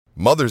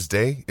Mother's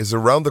Day is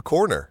around the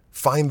corner.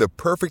 Find the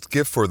perfect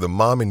gift for the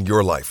mom in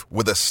your life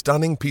with a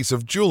stunning piece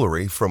of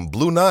jewelry from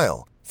Blue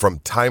Nile. From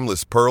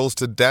timeless pearls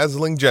to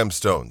dazzling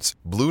gemstones,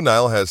 Blue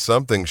Nile has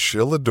something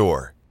she'll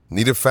adore.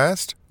 Need it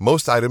fast?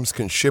 Most items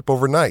can ship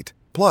overnight.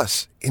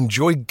 Plus,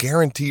 enjoy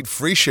guaranteed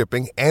free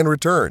shipping and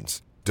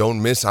returns.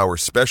 Don't miss our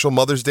special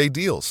Mother's Day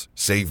deals.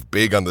 Save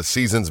big on the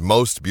season's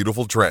most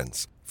beautiful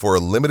trends. For a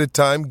limited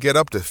time, get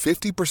up to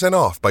 50%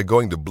 off by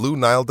going to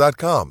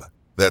BlueNile.com.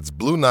 That's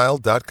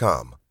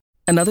BlueNile.com.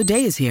 Another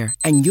day is here,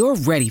 and you're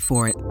ready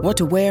for it. What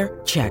to wear?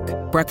 Check.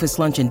 Breakfast,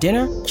 lunch, and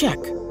dinner?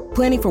 Check.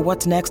 Planning for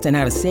what's next and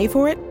how to save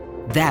for it?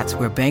 That's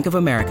where Bank of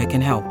America can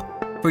help.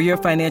 For your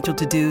financial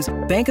to-dos,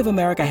 Bank of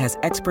America has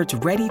experts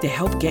ready to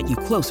help get you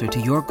closer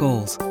to your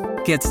goals.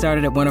 Get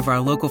started at one of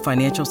our local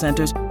financial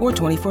centers or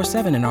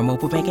 24/7 in our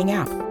mobile banking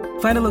app.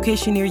 Find a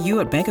location near you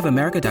at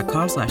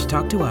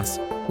bankofamerica.com/talktous.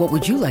 What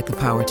would you like the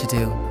power to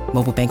do?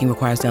 Mobile banking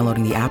requires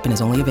downloading the app and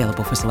is only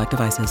available for select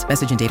devices.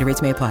 Message and data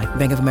rates may apply.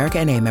 Bank of America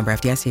N.A., member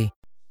FDIC.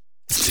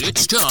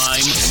 It's time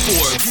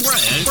for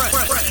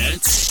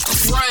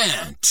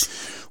Rant.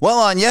 Well,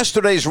 on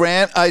yesterday's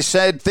rant, I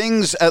said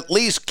things at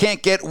least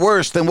can't get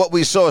worse than what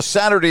we saw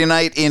Saturday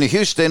night in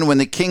Houston when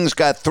the Kings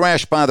got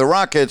thrashed by the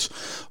Rockets.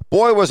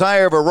 Boy, was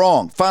I ever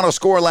wrong. Final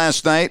score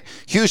last night,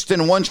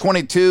 Houston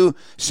 122,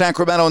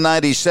 Sacramento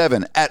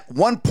 97. At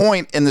one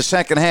point in the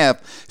second half,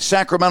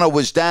 Sacramento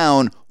was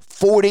down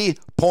 40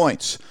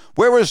 points.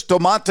 Where was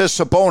Domantas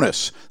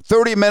Sabonis?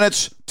 30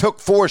 minutes,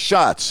 took 4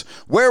 shots.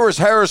 Where was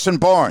Harrison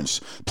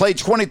Barnes? Played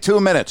 22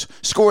 minutes,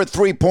 scored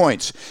 3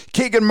 points.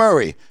 Keegan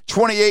Murray,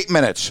 28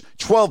 minutes,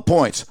 12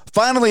 points.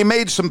 Finally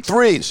made some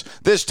threes,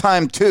 this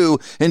time 2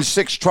 in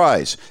 6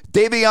 tries.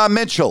 Davion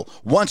Mitchell,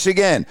 once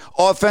again,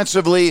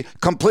 offensively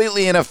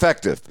completely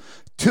ineffective.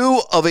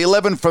 2 of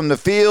 11 from the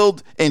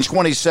field in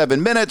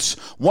 27 minutes,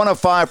 1 of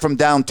 5 from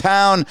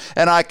downtown,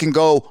 and I can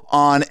go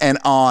on and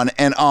on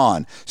and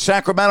on.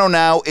 Sacramento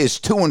now is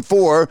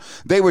 2-4.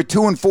 They were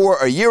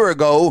 2-4 a year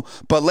ago,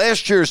 but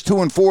last year's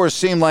 2-4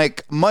 seemed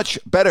like much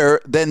better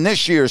than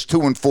this year's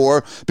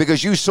 2-4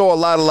 because you saw a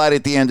lot of light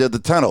at the end of the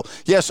tunnel.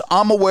 Yes,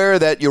 I'm aware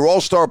that your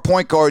all-star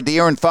point guard,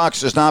 De'Aaron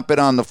Fox, has not been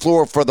on the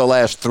floor for the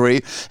last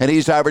 3, and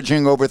he's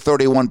averaging over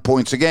 31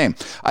 points a game.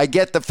 I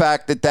get the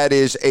fact that that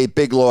is a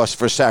big loss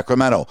for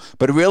Sacramento.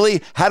 But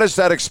really, how does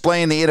that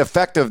explain the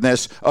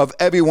ineffectiveness of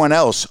everyone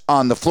else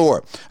on the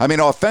floor? I mean,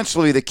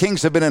 offensively, the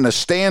Kings have been in a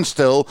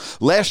standstill.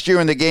 Last year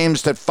in the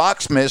games that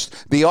Fox missed,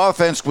 the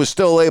offense was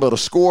still able to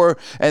score,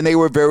 and they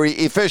were very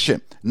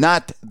efficient.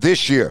 Not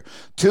this year.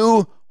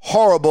 2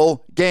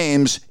 horrible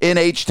games in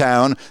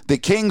H-Town. The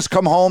Kings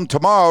come home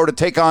tomorrow to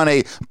take on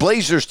a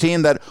Blazers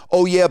team that,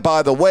 oh yeah,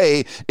 by the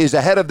way, is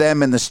ahead of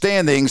them in the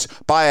standings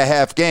by a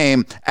half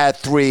game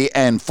at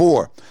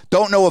 3-4.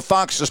 Don't know if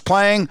Fox is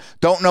playing.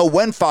 Don't know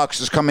when Fox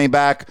is coming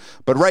back.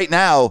 But right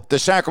now, the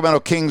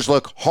Sacramento Kings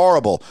look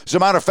horrible. As a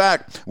matter of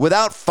fact,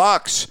 without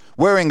Fox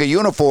wearing a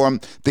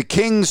uniform, the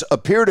Kings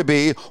appear to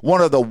be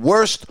one of the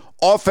worst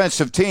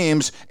offensive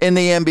teams in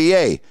the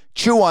NBA.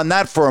 Chew on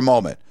that for a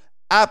moment.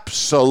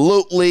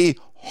 Absolutely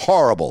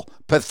horrible.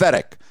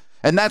 Pathetic.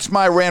 And that's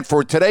my rant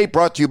for today,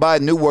 brought to you by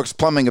New Works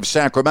Plumbing of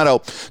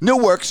Sacramento. New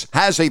Works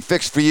has a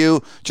fix for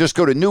you. Just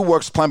go to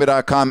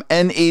newworksplumbing.com,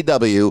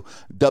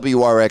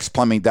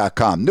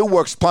 NEWWRXplumbing.com. New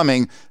Works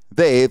Plumbing,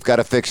 they've got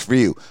a fix for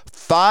you.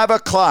 5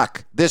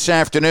 o'clock this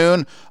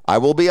afternoon, I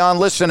will be on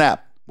Listen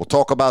App. We'll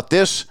talk about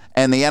this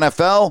and the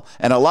NFL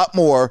and a lot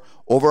more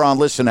over on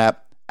Listen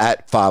App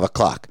at 5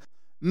 o'clock.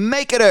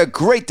 Make it a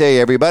great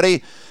day,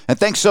 everybody. And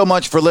thanks so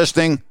much for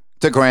listening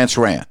to Grant's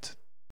Rant.